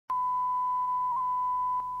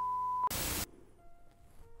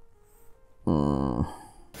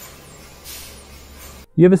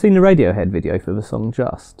You ever seen the Radiohead video for the song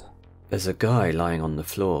Just? There's a guy lying on the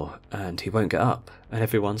floor and he won't get up, and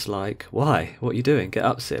everyone's like, why? What are you doing? Get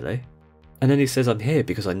up, silly. And then he says, I'm here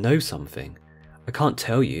because I know something. I can't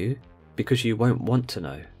tell you because you won't want to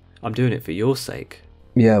know. I'm doing it for your sake.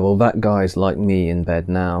 Yeah, well that guy's like me in bed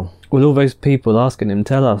now. With all those people asking him,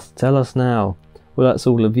 tell us now. Well, that's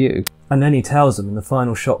all of you. And then he tells them and the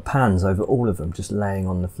final shot pans over all of them just laying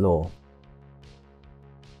on the floor.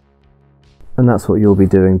 And that's what you'll be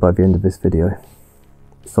doing by the end of this video.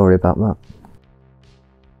 Sorry about that.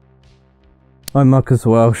 I'm Marcus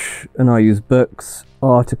Welsh and I use books,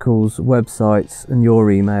 articles, websites and your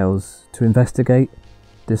emails to investigate,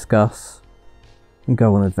 discuss and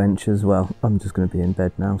go on adventures. Well, I'm just going to be in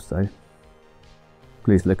bed now, so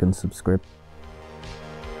please look and subscribe.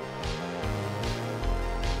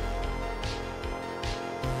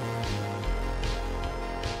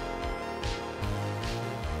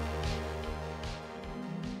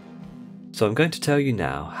 So I'm going to tell you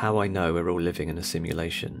now how I know we're all living in a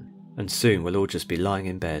simulation, and soon we'll all just be lying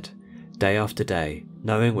in bed, day after day,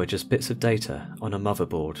 knowing we're just bits of data on a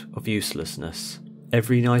motherboard of uselessness.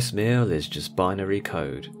 Every nice meal is just binary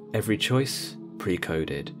code, every choice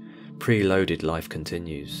pre-coded, preloaded life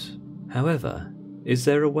continues. However, is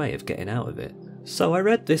there a way of getting out of it? So I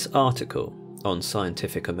read this article on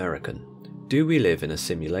Scientific American. Do we live in a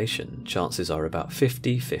simulation? Chances are about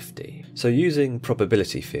 50-50. So using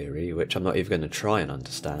probability theory, which I'm not even going to try and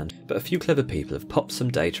understand, but a few clever people have popped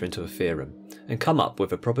some data into a theorem and come up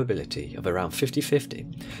with a probability of around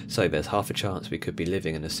 50-50. So there's half a chance we could be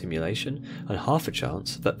living in a simulation and half a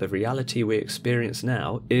chance that the reality we experience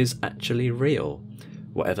now is actually real,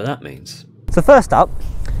 whatever that means. So first up,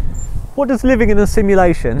 what does living in a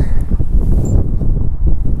simulation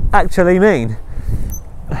actually mean?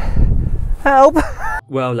 Help!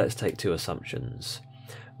 Well, let's take two assumptions.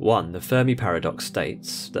 One, the Fermi paradox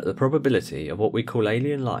states that the probability of what we call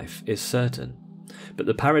alien life is certain, but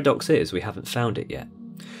the paradox is we haven't found it yet.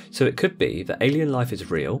 So it could be that alien life is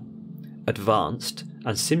real, advanced,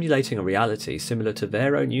 and simulating a reality similar to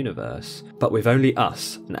their own universe, but with only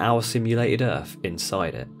us and our simulated Earth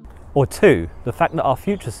inside it. Or two, the fact that our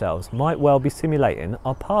future selves might well be simulating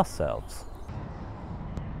our past selves.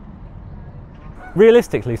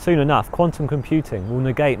 Realistically, soon enough, quantum computing will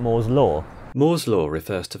negate Moore's law. Moore's law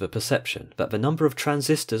refers to the perception that the number of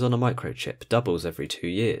transistors on a microchip doubles every 2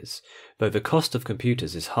 years, though the cost of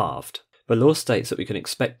computers is halved. The law states that we can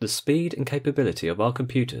expect the speed and capability of our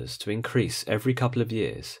computers to increase every couple of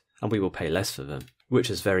years, and we will pay less for them, which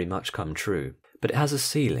has very much come true. But it has a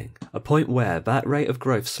ceiling, a point where that rate of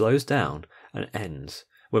growth slows down and ends,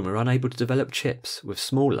 when we're unable to develop chips with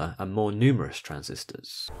smaller and more numerous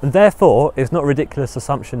transistors. And therefore, it's not a ridiculous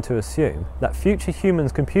assumption to assume that future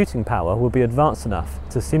humans' computing power will be advanced enough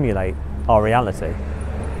to simulate our reality.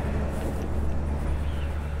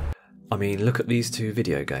 I mean, look at these two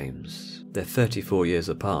video games. They're 34 years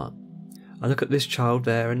apart. And look at this child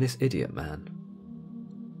there and this idiot man.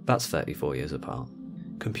 That's 34 years apart.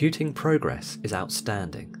 Computing progress is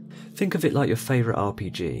outstanding. Think of it like your favourite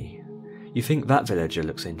RPG. You think that villager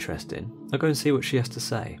looks interesting, I'll go and see what she has to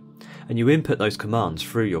say, and you input those commands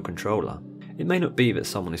through your controller. It may not be that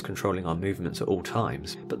someone is controlling our movements at all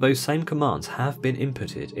times, but those same commands have been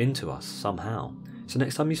inputted into us somehow. So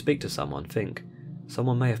next time you speak to someone, think,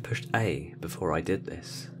 someone may have pushed A before I did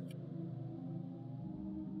this.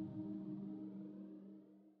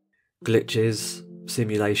 Glitches,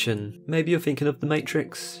 simulation, maybe you're thinking of The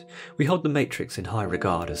Matrix. We hold The Matrix in high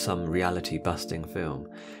regard as some reality-busting film.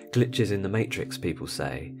 Glitches in The Matrix, people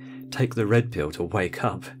say. Take the red pill to wake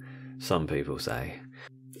up, some people say.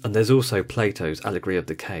 And there's also Plato's Allegory of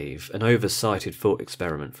the Cave, an oversighted thought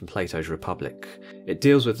experiment from Plato's Republic. It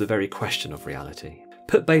deals with the very question of reality.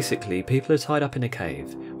 Put basically, people are tied up in a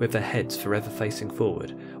cave, with their heads forever facing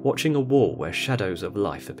forward, watching a wall where shadows of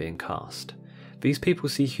life are being cast. These people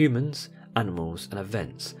see humans, animals and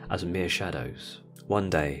events as mere shadows. One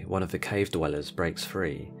day, one of the cave dwellers breaks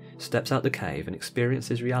free, steps out the cave and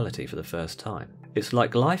experiences reality for the first time. It's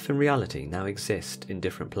like life and reality now exist in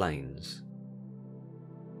different planes.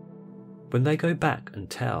 When they go back and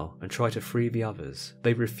tell and try to free the others,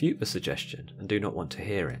 they refute the suggestion and do not want to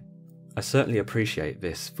hear it. I certainly appreciate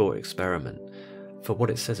this thought experiment for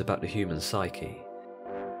what it says about the human psyche.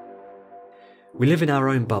 We live in our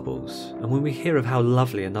own bubbles, and when we hear of how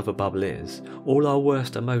lovely another bubble is, all our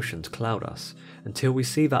worst emotions cloud us until we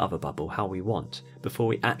see that other bubble how we want, before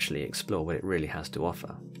we actually explore what it really has to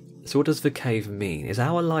offer. So what does the cave mean? Is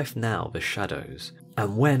our life now the shadows?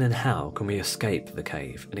 And when and how can we escape the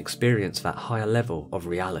cave and experience that higher level of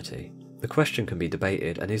reality? The question can be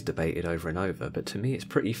debated and is debated over and over, but to me it's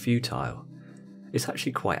pretty futile. It's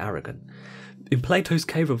actually quite arrogant. In Plato's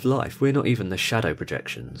Cave of Life, we're not even the shadow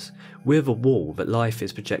projections. We're the wall that life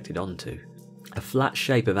is projected onto. A flat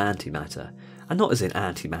shape of antimatter, and not as in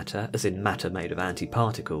antimatter, as in matter made of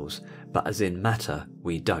antiparticles, but as in matter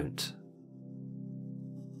we don't.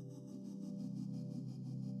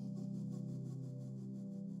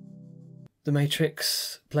 The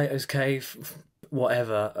Matrix, Plato's Cave,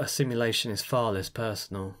 whatever, a simulation is far less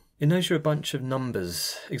personal. It knows you're a bunch of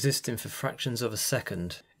numbers existing for fractions of a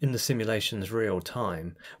second in the simulation's real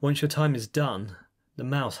time. Once your time is done, the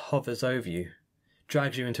mouse hovers over you,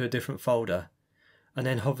 drags you into a different folder, and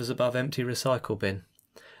then hovers above empty recycle bin.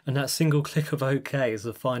 And that single click of OK is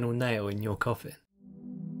the final nail in your coffin.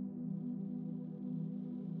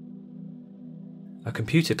 A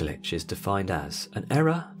computer glitch is defined as an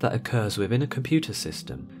error that occurs within a computer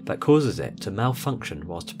system that causes it to malfunction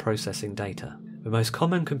whilst processing data. The most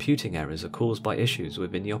common computing errors are caused by issues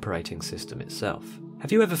within the operating system itself.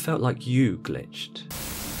 Have you ever felt like you glitched?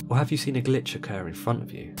 Or have you seen a glitch occur in front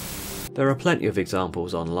of you? There are plenty of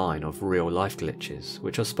examples online of real-life glitches,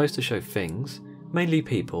 which are supposed to show things, mainly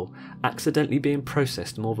people, accidentally being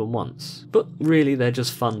processed more than once. But really they're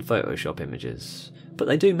just fun Photoshop images. But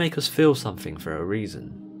they do make us feel something for a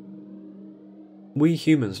reason. We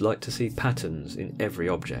humans like to see patterns in every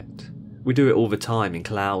object. We do it all the time in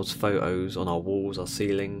clouds, photos, on our walls, our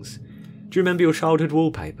ceilings. Do you remember your childhood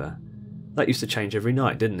wallpaper? That used to change every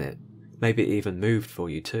night, didn't it? Maybe it even moved for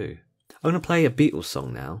you too. I'm going to play a Beatles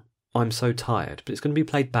song now. I'm So Tired, but it's going to be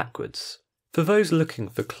played backwards. For those looking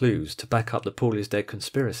for clues to back up the Paul is Dead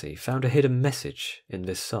conspiracy, found a hidden message in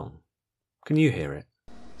this song. Can you hear it?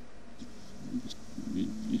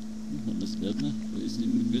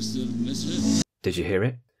 Did you hear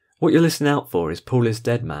it? What you're listening out for is Paul is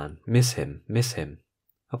dead, man. Miss him, miss him.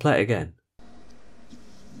 I'll play it again.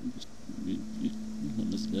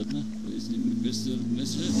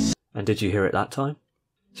 And did you hear it that time?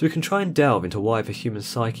 So we can try and delve into why the human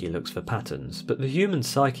psyche looks for patterns, but the human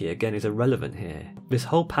psyche again is irrelevant here. This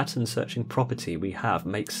whole pattern searching property we have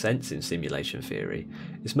makes sense in simulation theory.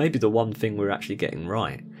 It's maybe the one thing we're actually getting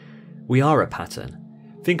right. We are a pattern.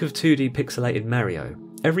 Think of 2D pixelated Mario.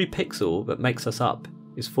 Every pixel that makes us up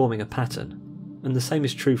is forming a pattern. And the same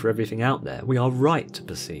is true for everything out there. We are right to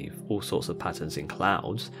perceive all sorts of patterns in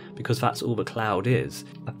clouds, because that's all the cloud is,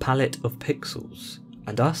 a palette of pixels.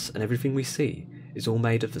 And us and everything we see is all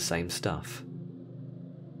made of the same stuff.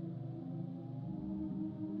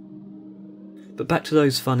 But back to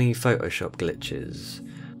those funny Photoshop glitches.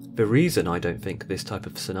 The reason I don't think this type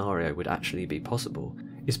of scenario would actually be possible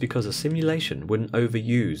is because a simulation wouldn't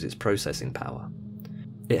overuse its processing power.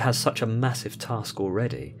 It has such a massive task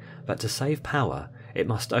already that to save power it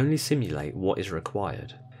must only simulate what is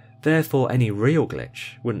required. Therefore any real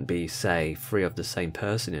glitch wouldn't be, say, 3 of the same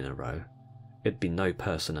person in a row. It'd be no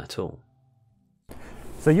person at all.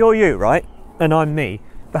 So you're you, right? And I'm me.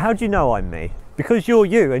 But how do you know I'm me? Because you're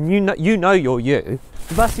you and you know you're you.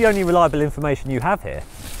 That's the only reliable information you have here.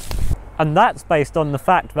 And that's based on the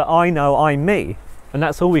fact that I know I'm me. And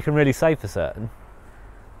that's all we can really say for certain.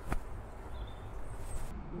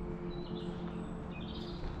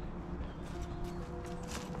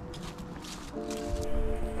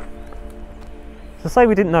 So say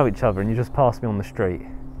we didn't know each other and you just passed me on the street.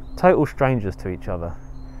 Total strangers to each other.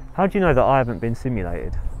 How do you know that I haven't been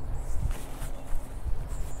simulated?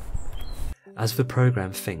 As the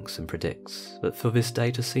program thinks and predicts that for this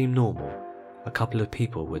day to seem normal, a couple of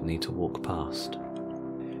people would need to walk past.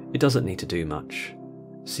 It doesn't need to do much.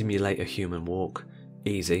 Simulate a human walk,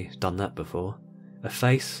 easy, done that before. A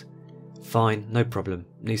face, fine, no problem,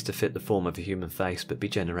 needs to fit the form of a human face but be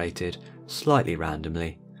generated slightly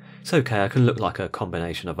randomly. It's okay, I can look like a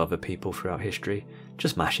combination of other people throughout history,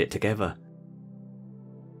 just mash it together.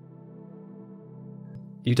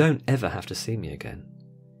 You don't ever have to see me again.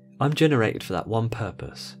 I'm generated for that one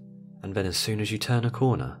purpose, and then as soon as you turn a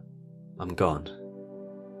corner, I'm gone.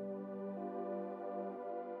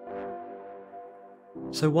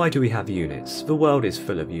 So why do we have units? The world is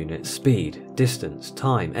full of units: speed, distance,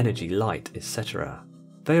 time, energy, light, etc.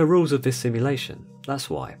 They are rules of this simulation,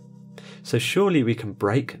 that's why. So surely we can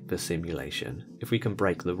break the simulation if we can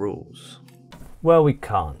break the rules. Well, we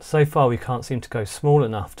can't. So far we can't seem to go small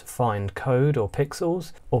enough to find code or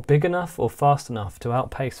pixels, or big enough or fast enough to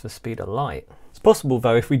outpace the speed of light. It's possible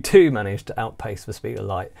though if we do manage to outpace the speed of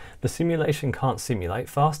light, the simulation can't simulate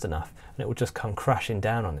fast enough and it will just come crashing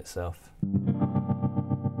down on itself.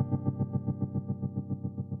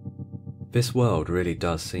 This world really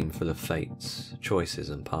does seem full of fates, choices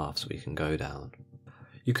and paths we can go down.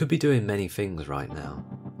 You could be doing many things right now,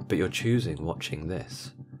 but you're choosing watching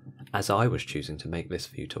this, as I was choosing to make this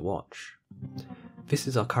for you to watch. This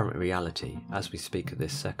is our current reality as we speak at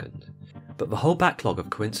this second. But the whole backlog of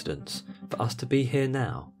coincidence for us to be here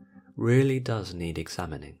now really does need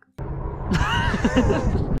examining.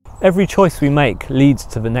 Every choice we make leads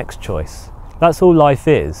to the next choice. That's all life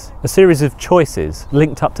is, a series of choices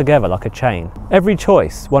linked up together like a chain. Every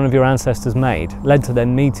choice one of your ancestors made led to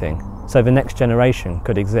them meeting, so the next generation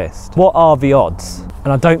could exist. What are the odds?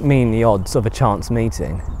 And I don't mean the odds of a chance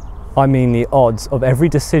meeting. I mean the odds of every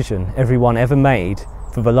decision everyone ever made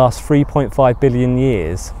for the last 3.5 billion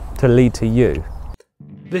years to lead to you.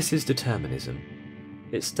 This is determinism.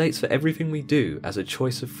 It states that everything we do as a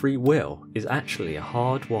choice of free will is actually a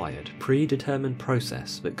hardwired, predetermined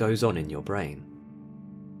process that goes on in your brain.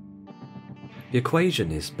 The equation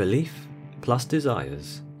is belief plus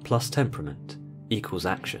desires plus temperament equals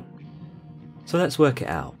action. So let's work it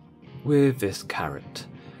out with this carrot.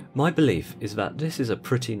 My belief is that this is a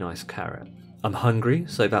pretty nice carrot. I'm hungry,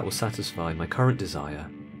 so that will satisfy my current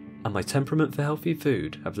desire, and my temperament for healthy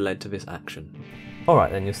food have led to this action.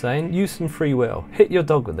 Alright then, you're saying, use some free will. Hit your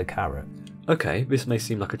dog with the carrot. Okay, this may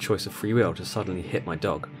seem like a choice of free will to suddenly hit my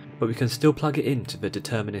dog, but we can still plug it into the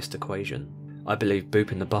determinist equation. I believe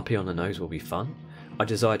booping the puppy on the nose will be fun. I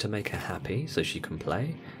desire to make her happy so she can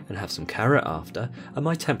play and have some carrot after, and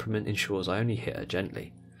my temperament ensures I only hit her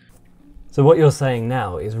gently. So what you're saying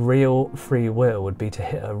now is real free will would be to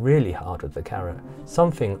hit her really hard with the carrot.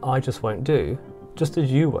 Something I just won't do, just as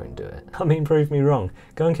you won't do it. I mean, prove me wrong.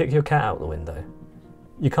 Go and kick your cat out the window.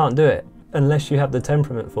 You can't do it unless you have the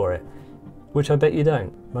temperament for it, which I bet you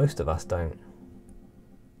don't. Most of us don't.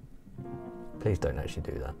 Please don't actually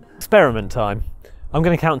do that. Experiment time. I'm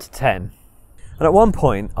going to count to 10. And at one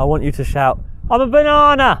point, I want you to shout, "I'm a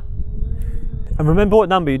banana!" And remember what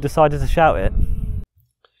number you decided to shout it.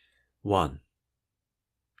 1,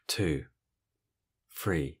 2,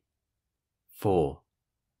 3, 4,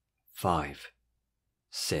 5,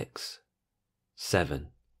 6, 7,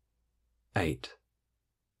 8,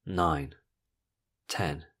 9,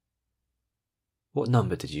 10. What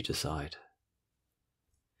number did you decide?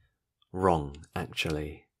 Wrong,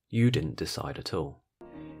 actually. You didn't decide at all.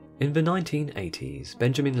 In the 1980s,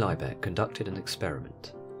 Benjamin Libet conducted an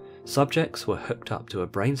experiment. Subjects were hooked up to a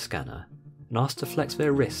brain scanner and asked to flex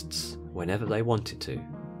their wrists whenever they wanted to.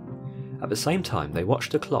 At the same time, they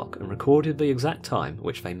watched a clock and recorded the exact time at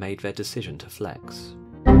which they made their decision to flex.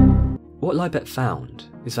 What Libet found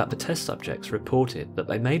is that the test subjects reported that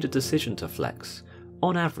they made a decision to flex,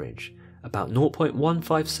 on average, about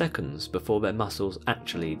 0.15 seconds before their muscles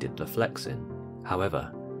actually did the flexing.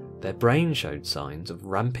 However, their brain showed signs of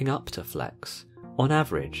ramping up to flex, on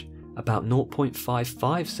average, about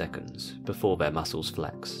 0.55 seconds before their muscles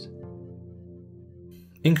flexed.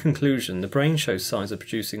 In conclusion, the brain shows signs of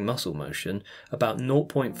producing muscle motion about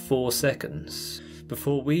 0.4 seconds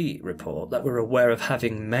before we report that we're aware of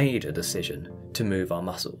having made a decision to move our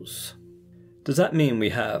muscles. Does that mean we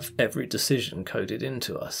have every decision coded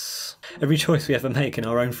into us? Every choice we ever make in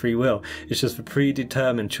our own free will is just the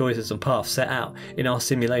predetermined choices and paths set out in our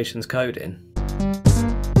simulation's coding?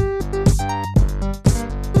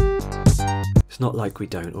 It's not like we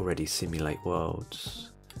don't already simulate worlds.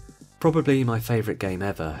 Probably my favourite game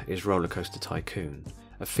ever is Roller Coaster Tycoon,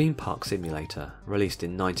 a theme park simulator released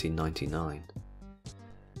in 1999.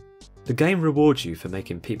 The game rewards you for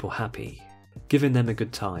making people happy, giving them a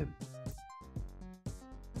good time.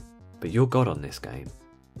 But you're God on this game,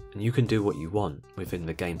 and you can do what you want within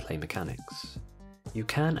the gameplay mechanics. You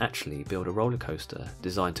can actually build a roller coaster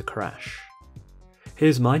designed to crash.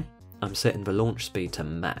 Here's mine. I'm setting the launch speed to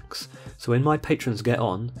max, so when my patrons get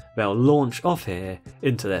on, they'll launch off here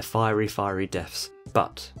into their fiery deaths.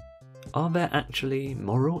 But are there actually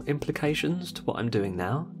moral implications to what I'm doing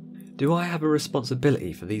now? Do I have a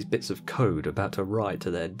responsibility for these bits of code about to ride to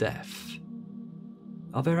their death?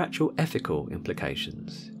 Are there actual ethical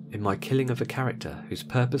implications in my killing of a character whose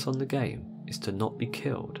purpose on the game is to not be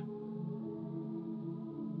killed?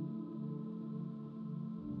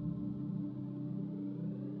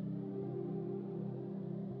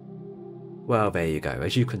 Well, there you go.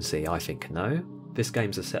 As you can see, I think no. This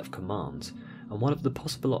game's a set of commands, and one of the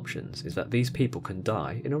possible options is that these people can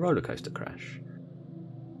die in a roller coaster crash.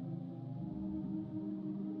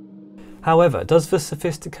 However, does the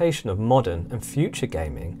sophistication of modern and future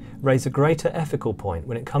gaming raise a greater ethical point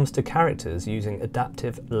when it comes to characters using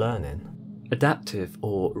adaptive learning? Adaptive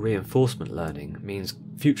or reinforcement learning means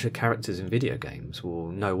future characters in video games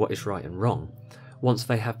will know what is right and wrong once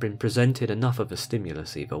they have been presented enough of a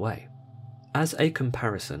stimulus either way. As a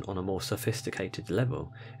comparison on a more sophisticated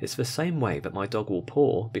level, it's the same way that my dog will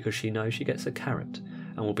paw because she knows she gets a carrot,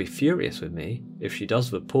 and will be furious with me if she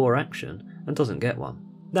does the paw action and doesn't get one.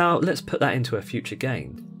 Now let's put that into a future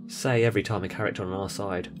game. Say every time a character on our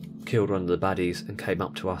side killed one of the baddies and came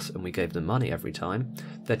up to us and we gave them money every time,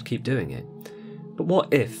 they'd keep doing it. But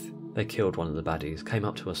what if they killed one of the baddies, came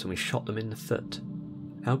up to us and we shot them in the foot?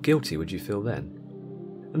 How guilty would you feel then?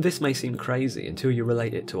 And this may seem crazy until you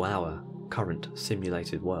relate it to our current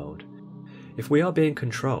simulated world. If we are being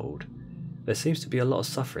controlled, there seems to be a lot of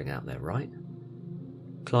suffering out there, right?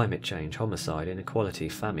 Climate change, homicide, inequality,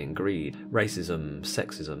 famine, greed, racism,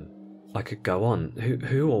 sexism. I could go on.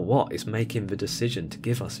 Who or what is making the decision to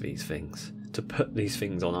give us these things? To put these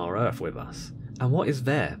things on our earth with us? And what is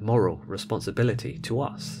their moral responsibility to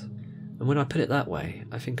us? And when I put it that way,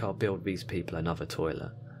 I think I'll build these people another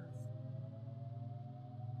toilet.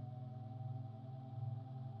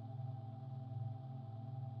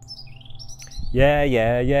 Yeah.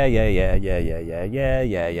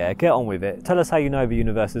 Get on with it. Tell us how you know the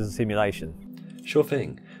universe is a simulation. Sure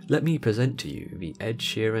thing. Let me present to you the Ed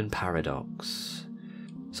Sheeran paradox.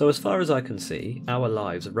 So as far as I can see, our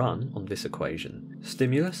lives run on this equation.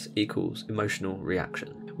 Stimulus equals emotional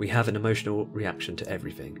reaction. We have an emotional reaction to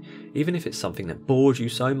everything. Even if it's something that bores you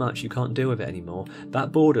so much you can't deal with it anymore,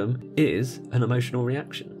 that boredom is an emotional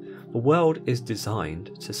reaction. The world is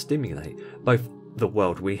designed to stimulate both the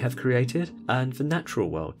world we have created and the natural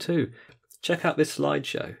world too. Check out this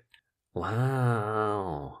slideshow.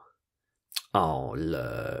 Wow. Oh,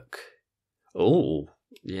 look. Oh,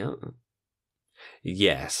 yeah.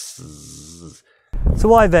 Yes. So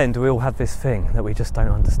why then do we all have this thing that we just don't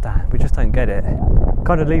understand? We just don't get it. It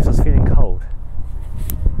kind of leaves us feeling cold.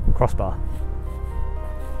 Crossbar.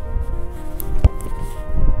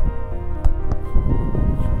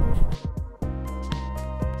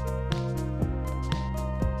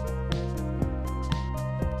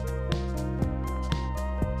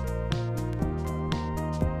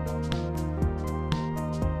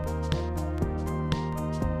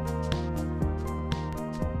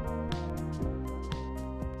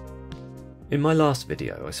 In my last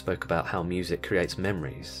video I spoke about how music creates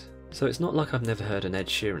memories, so it's not like I've never heard an Ed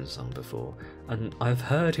Sheeran song before, and I've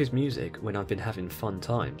heard his music when I've been having fun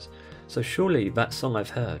times, so surely that song I've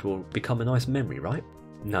heard will become a nice memory, right?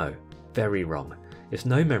 No, very wrong. It's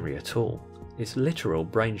no memory at all. It's literal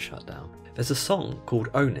brain shutdown. There's a song called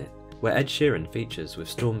Own It, where Ed Sheeran features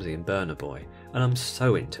with Stormzy and Burna Boy, and I'm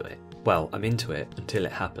so into it. Well, I'm into it until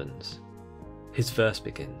it happens. His verse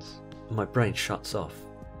begins, and my brain shuts off.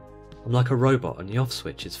 I'm like a robot and the off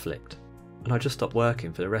switch is flicked, and I just stop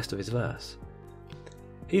working for the rest of his verse.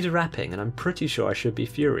 He's rapping and I'm pretty sure I should be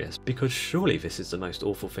furious, because surely this is the most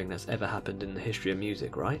awful thing that's ever happened in the history of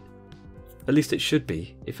music, right? At least it should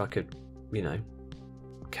be, if I could,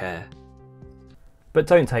 care. But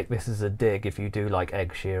don't take this as a dig if you do like Ed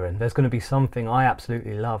Sheeran. There's going to be something I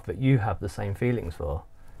absolutely love that you have the same feelings for.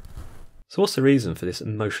 So what's the reason for this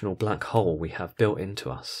emotional black hole we have built into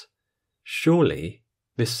us? Surely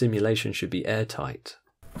this simulation should be airtight.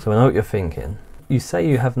 So I know what you're thinking. You say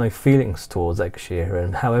you have no feelings towards Ed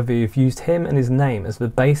Sheeran, however you've used him and his name as the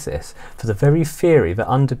basis for the very theory that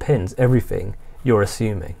underpins everything you're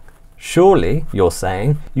assuming. Surely, you're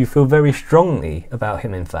saying, you feel very strongly about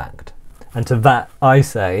him in fact. And to that I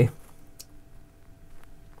say,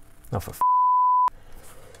 oh for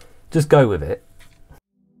just go with it.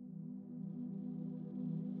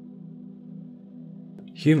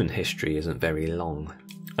 Human history isn't very long,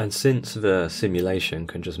 and since the simulation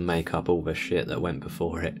can just make up all the shit that went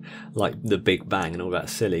before it, like the Big Bang and all that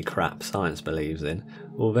silly crap science believes in,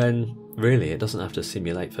 well then, really it doesn't have to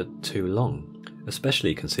simulate for too long,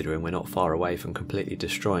 especially considering we're not far away from completely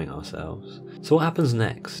destroying ourselves. So what happens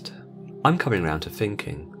next? I'm coming round to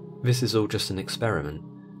thinking this is all just an experiment,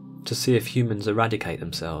 to see if humans eradicate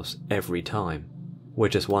themselves every time. We're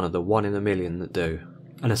just one of the 1 in a million that do.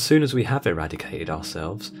 And as soon as we have eradicated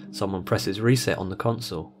ourselves, someone presses reset on the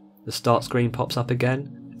console, the start screen pops up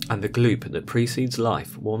again, and the gloop that precedes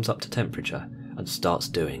life warms up to temperature and starts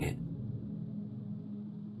doing it.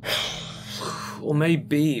 Or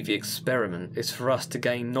maybe the experiment is for us to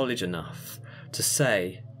gain knowledge enough to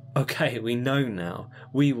say, okay, we know now,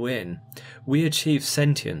 we win, we achieve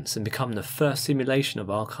sentience and become the first simulation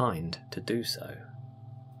of our kind to do so.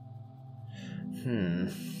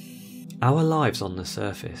 Our lives on the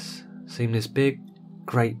surface seem this big,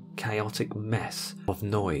 great, chaotic mess of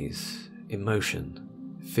noise,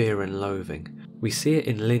 emotion, fear and loathing. We see it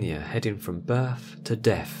in linear, heading from birth to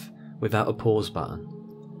death without a pause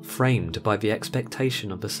button, framed by the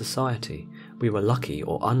expectation of the society we were lucky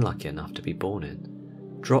or unlucky enough to be born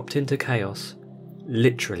in, dropped into chaos,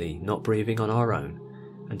 literally not breathing on our own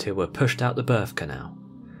until we're pushed out the birth canal.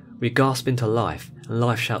 We gasp into life and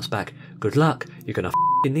life shouts back, good luck, you're gonna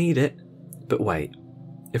f***ing need it. But wait,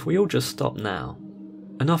 If we all just stop now,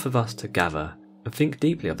 enough of us to gather and think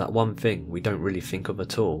deeply of that one thing we don't really think of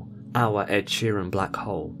at all, our Ed Sheeran black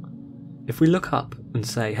hole. If we look up and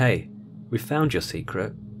say, hey, we've found your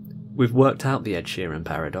secret, we've worked out the Ed Sheeran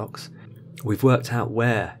paradox, we've worked out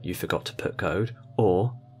where you forgot to put code,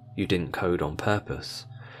 or you didn't code on purpose.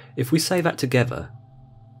 If we say that together,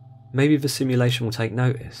 maybe the simulation will take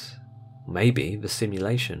notice. Maybe the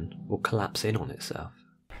simulation will collapse in on itself.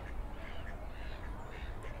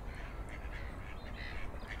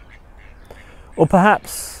 Or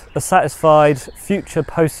perhaps a satisfied future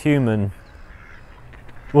post-human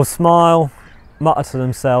will smile, mutter to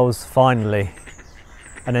themselves, finally,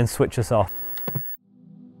 and then switch us off.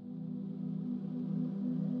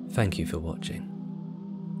 Thank you for watching.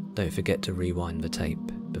 Don't forget to rewind the tape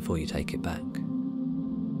before you take it back.